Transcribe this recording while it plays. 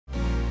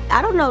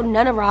I don't know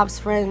none of Rob's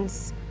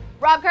friends.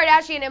 Rob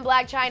Kardashian and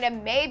Blac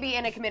Chyna may be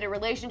in a committed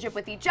relationship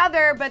with each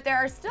other, but there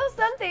are still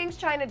some things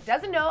Chyna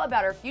doesn't know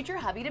about her future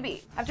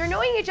hubby-to-be. After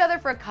knowing each other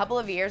for a couple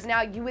of years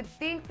now, you would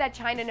think that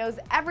Chyna knows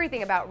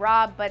everything about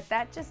Rob, but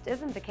that just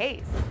isn't the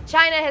case.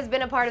 Chyna has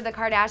been a part of the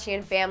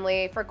Kardashian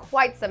family for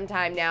quite some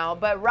time now,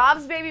 but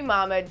Rob's baby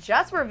mama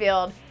just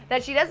revealed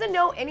that she doesn't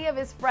know any of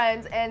his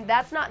friends, and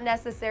that's not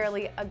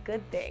necessarily a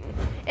good thing.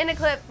 In a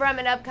clip from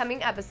an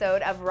upcoming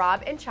episode of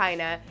Rob and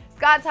Chyna,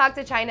 Scott talked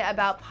to Chyna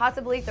about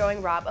possibly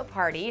throwing Rob a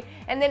party,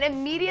 and then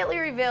immediately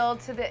revealed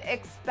to the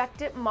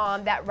expectant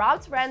mom that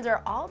Rob's friends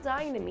are all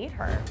dying to meet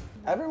her.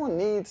 Everyone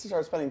needs to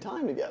start spending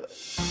time together.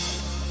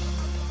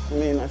 I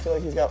mean, I feel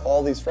like he's got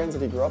all these friends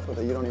that he grew up with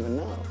that you don't even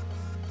know.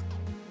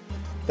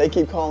 They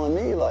keep calling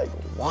me like,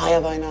 why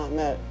have I not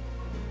met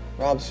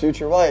Rob's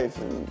future wife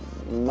and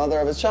mother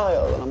of his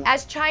child? And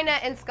as Chyna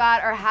and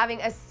Scott are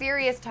having a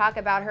serious talk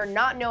about her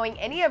not knowing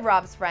any of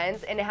Rob's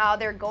friends and how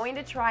they're going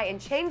to try and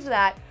change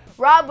that,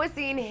 Rob was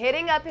seen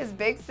hitting up his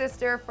big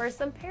sister for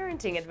some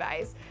parenting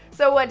advice.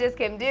 So what does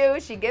Kim do?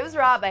 She gives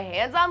Rob a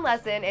hands-on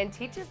lesson and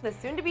teaches the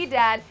soon-to-be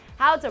dad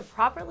how to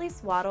properly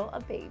swaddle a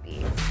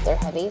baby. They're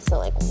heavy, so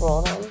like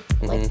roll them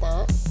like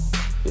that.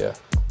 Yeah.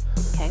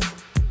 Okay.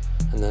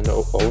 And then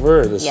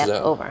over, or this is out?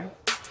 Over.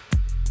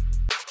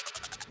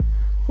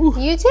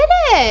 You did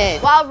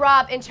it! While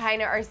Rob and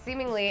Chyna are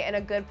seemingly in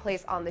a good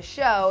place on the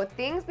show,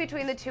 things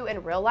between the two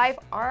in real life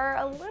are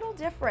a little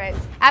different.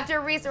 After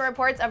recent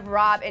reports of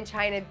Rob and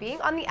Chyna being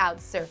on the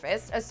outs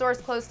surfaced, a source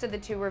close to the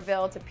two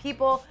revealed to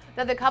People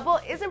that the couple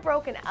isn't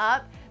broken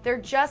up, they're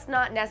just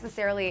not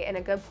necessarily in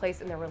a good place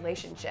in their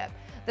relationship.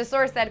 The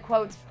source said,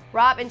 quote,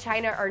 Rob and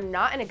Chyna are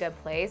not in a good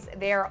place.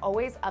 They are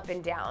always up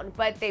and down,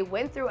 but they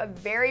went through a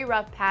very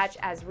rough patch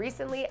as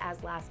recently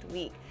as last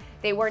week.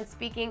 They weren't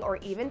speaking or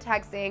even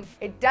texting.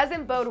 It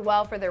doesn't bode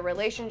well for their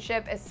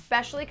relationship,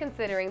 especially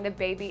considering the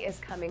baby is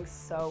coming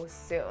so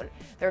soon.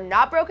 They're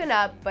not broken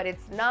up, but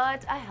it's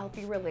not a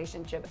healthy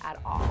relationship at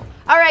all.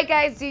 All right,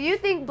 guys, do you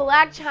think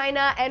Blac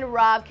Chyna and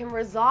Rob can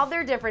resolve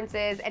their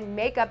differences and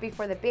make up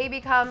before the baby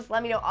comes?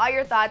 Let me know all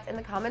your thoughts in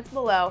the comments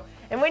below.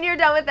 And when you're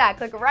done with that,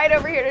 click right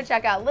over here to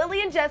check out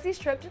Lily and Jesse's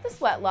trip to the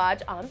Sweat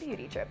Lodge on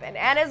Beauty Trippin'.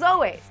 And as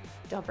always,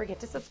 don't forget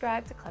to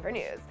subscribe to Clevver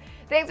News.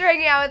 Thanks for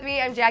hanging out with me.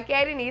 I'm Jackie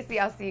Idenisi.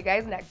 I'll see you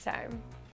guys next time.